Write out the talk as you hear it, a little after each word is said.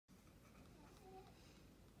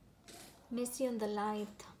Mission the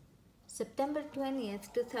Light, September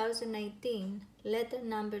 20th, 2019, letter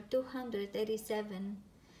number 287,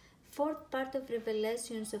 fourth part of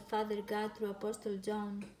Revelations of Father God through Apostle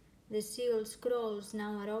John. The sealed scrolls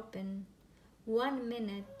now are open. 1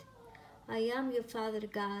 minute. I am your Father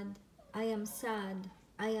God. I am sad.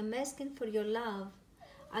 I am asking for your love.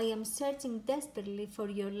 I am searching desperately for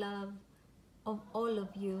your love, of all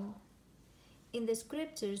of you. In the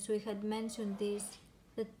scriptures we had mentioned this,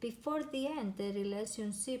 that before the end the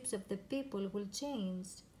relationships of the people will change.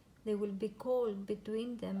 They will be cold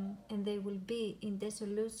between them and they will be in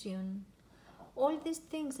dissolution. All these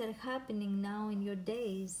things are happening now in your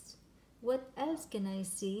days. What else can I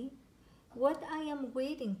see? What I am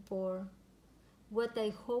waiting for? What I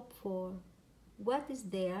hope for? What is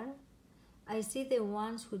there? I see the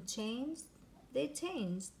ones who changed. They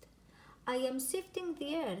changed. I am sifting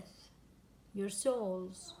the earth. Your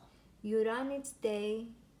souls. You run each day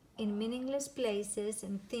in meaningless places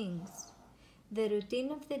and things. The routine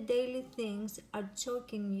of the daily things are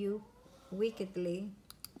choking you wickedly.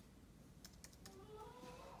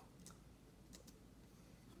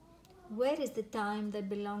 Where is the time that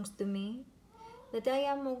belongs to me, that I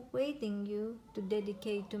am awaiting you to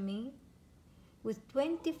dedicate to me? With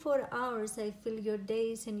 24 hours I fill your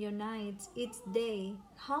days and your nights each day.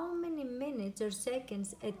 How many minutes or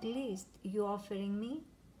seconds at least you offering me?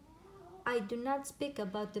 I do not speak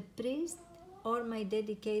about the priest or my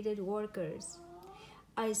dedicated workers.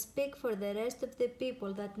 I speak for the rest of the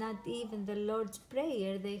people that not even the Lord's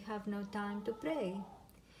Prayer they have no time to pray.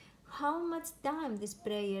 How much time this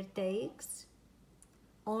prayer takes?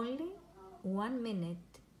 Only 1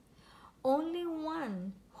 minute. Only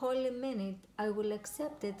one holy minute I will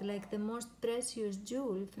accept it like the most precious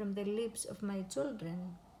jewel from the lips of my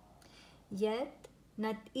children. Yet,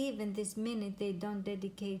 not even this minute they don't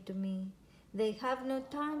dedicate to me. They have no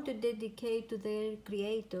time to dedicate to their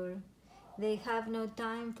Creator. They have no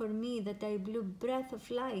time for me that I blew breath of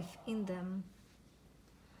life in them.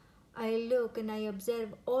 I look and I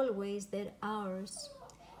observe always their hours.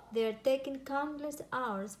 They are taking countless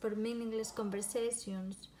hours for meaningless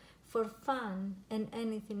conversations, for fun and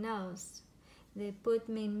anything else. They put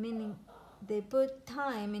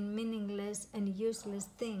time in meaningless and useless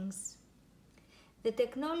things. The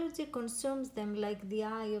technology consumes them like the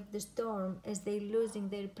eye of the storm as they losing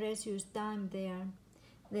their precious time there.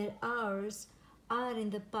 Their hours are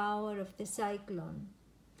in the power of the cyclone,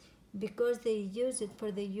 because they use it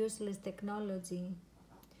for the useless technology.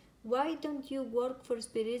 Why don't you work for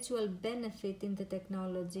spiritual benefit in the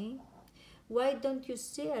technology? Why don't you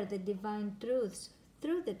share the divine truths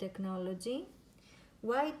through the technology?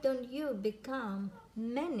 Why don't you become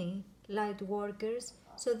many light workers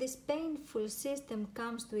so this painful system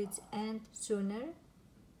comes to its end sooner?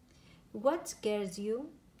 What scares you?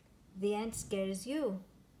 The end scares you.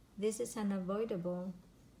 This is unavoidable.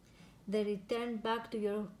 The return back to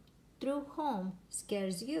your true home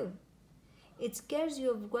scares you. It scares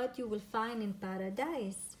you of what you will find in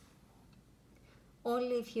paradise.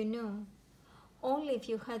 Only if you knew, only if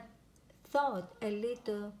you had thought a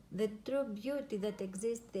little the true beauty that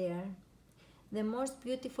exists there. The most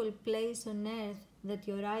beautiful place on earth that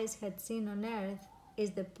your eyes had seen on earth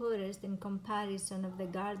is the poorest in comparison of the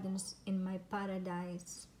gardens in my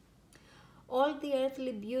paradise. All the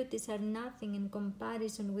earthly beauties are nothing in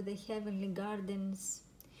comparison with the heavenly gardens.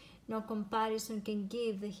 No comparison can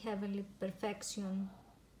give the heavenly perfection.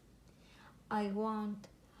 I want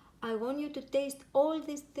you to taste all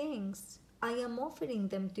these things. I am offering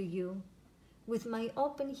them to you with my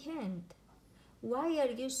open hand. Why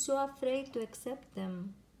are you so afraid to accept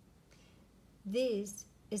them? This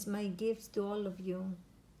is my gift to all of you.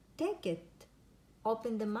 Take it.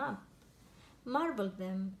 Open them up. Marvel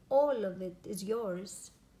them. All of it is yours.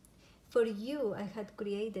 For you I had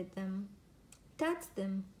created them. Touch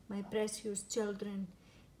them, my precious children.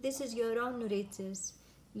 This is your own riches,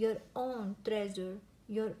 your own treasure,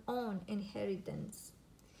 your own inheritance.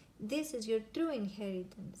 This is your true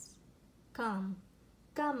inheritance. Come,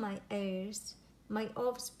 come, my heirs, my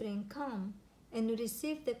offspring, come and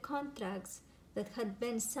receive the contracts that had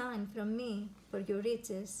been signed from me for your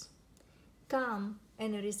riches. Come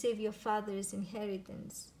and receive your father's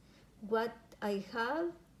inheritance. What I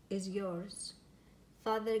have is yours.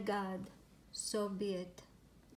 Father God, so be it.